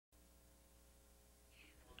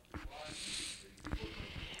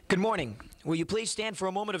Good morning. Will you please stand for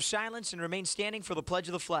a moment of silence and remain standing for the pledge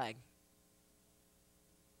of the flag?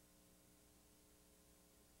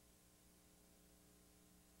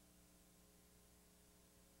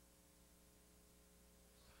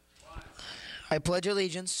 I pledge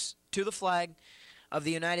allegiance to the flag of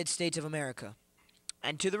the United States of America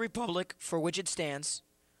and to the republic for which it stands,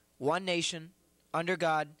 one nation, under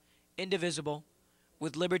God, indivisible,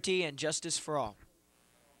 with liberty and justice for all.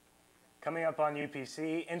 Coming up on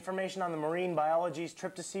UPC, information on the marine biology's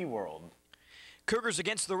trip to SeaWorld. Cougars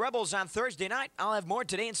against the Rebels on Thursday night. I'll have more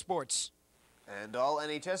today in sports. And all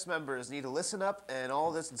NHS members need to listen up, and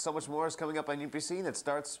all this and so much more is coming up on UPC, and it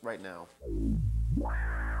starts right now.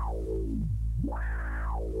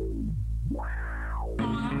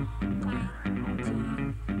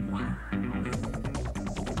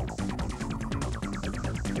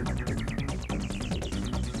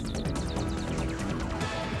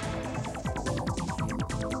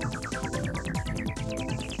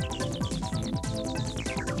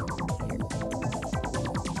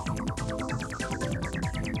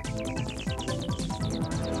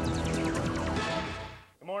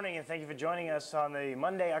 And thank you for joining us on the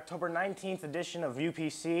Monday, October 19th edition of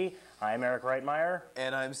UPC. I'm Eric Reitmeyer.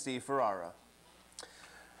 And I'm Steve Ferrara.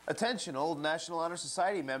 Attention, old National Honor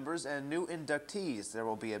Society members and new inductees. There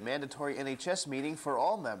will be a mandatory NHS meeting for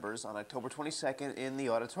all members on October 22nd in the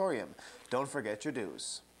auditorium. Don't forget your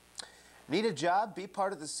dues. Need a job? Be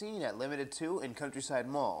part of the scene at Limited 2 in Countryside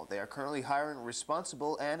Mall. They are currently hiring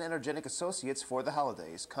responsible and energetic associates for the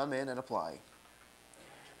holidays. Come in and apply.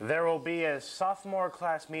 There will be a sophomore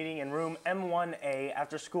class meeting in room M1A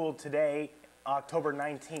after school today, October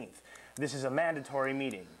 19th. This is a mandatory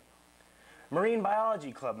meeting. Marine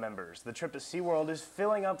Biology Club members, the trip to SeaWorld is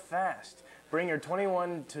filling up fast. Bring your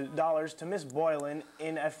 $21 to Miss Boylan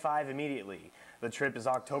in F5 immediately. The trip is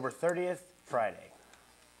October 30th, Friday.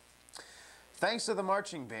 Thanks to the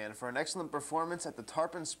marching band for an excellent performance at the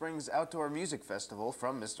Tarpon Springs Outdoor Music Festival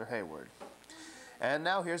from Mr. Hayward. And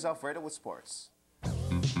now here's Alfredo with sports.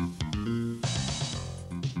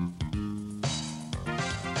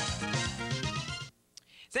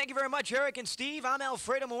 Thank you very much, Eric and Steve. I'm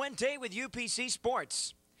Alfredo Muente with UPC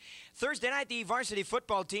Sports. Thursday night, the varsity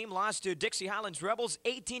football team lost to Dixie Highlands Rebels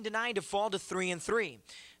 18-9 to fall to 3-3.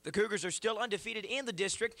 The Cougars are still undefeated in the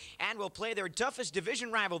district and will play their toughest division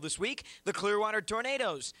rival this week, the Clearwater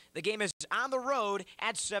Tornadoes. The game is on the road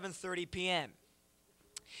at 7:30 p.m.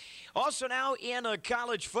 Also now in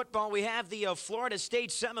college football, we have the Florida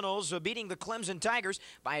State Seminoles beating the Clemson Tigers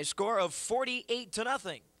by a score of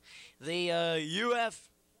 48-0. The UF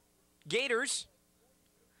Gators,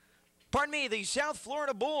 the South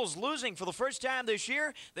Florida Bulls losing for the first time this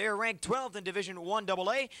year. They are ranked 12th in Division I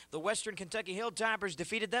AA. The Western Kentucky Hilltoppers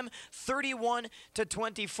defeated them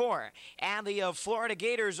 31-24. And the Florida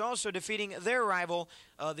Gators also defeating their rival,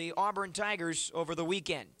 the Auburn Tigers, over the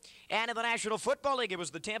weekend. And in the National Football League, it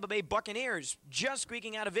was the Tampa Bay Buccaneers just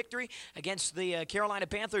squeaking out a victory against the Carolina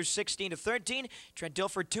Panthers 16-13. Trent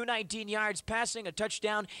Dilfer, 219 yards passing, a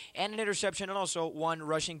touchdown, and an interception, and also one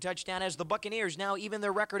rushing touchdown as the Buccaneers now even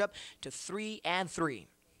their record up to 3-3.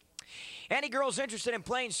 Any girls interested in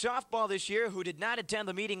playing softball this year who did not attend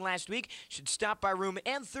the meeting last week should stop by room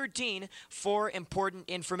N13 for important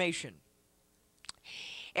information.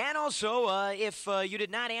 And also, if you did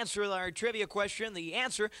not answer our trivia question, the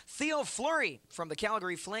answer, Theo Fleury from the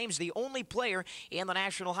Calgary Flames, the only player in the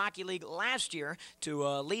National Hockey League last year to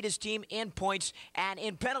lead his team in points and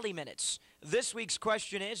in penalty minutes. This week's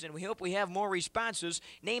question is, and we hope we have more responses,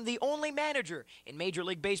 name the only manager in Major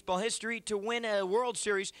League Baseball history to win a World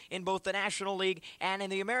Series in both the National League and in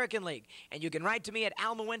the American League. And you can write to me at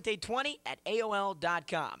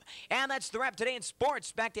almuente20@AOL.com. And that's the wrap today in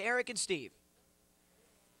sports. Back to Eric and Steve.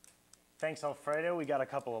 Thanks, Alfredo. We got a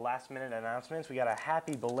couple of last-minute announcements. We got a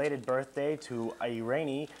happy belated birthday to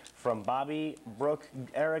Irene from Bobby, Brooke,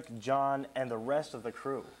 Eric, John, and the rest of the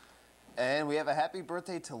crew. And we have a happy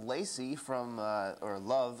birthday to Lacey from,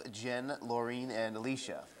 Love, Jen, Laureen, and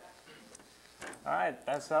Alicia. All right,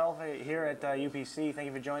 that's all here at UPC. Thank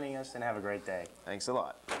you for joining us, and have a great day. Thanks a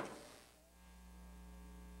lot.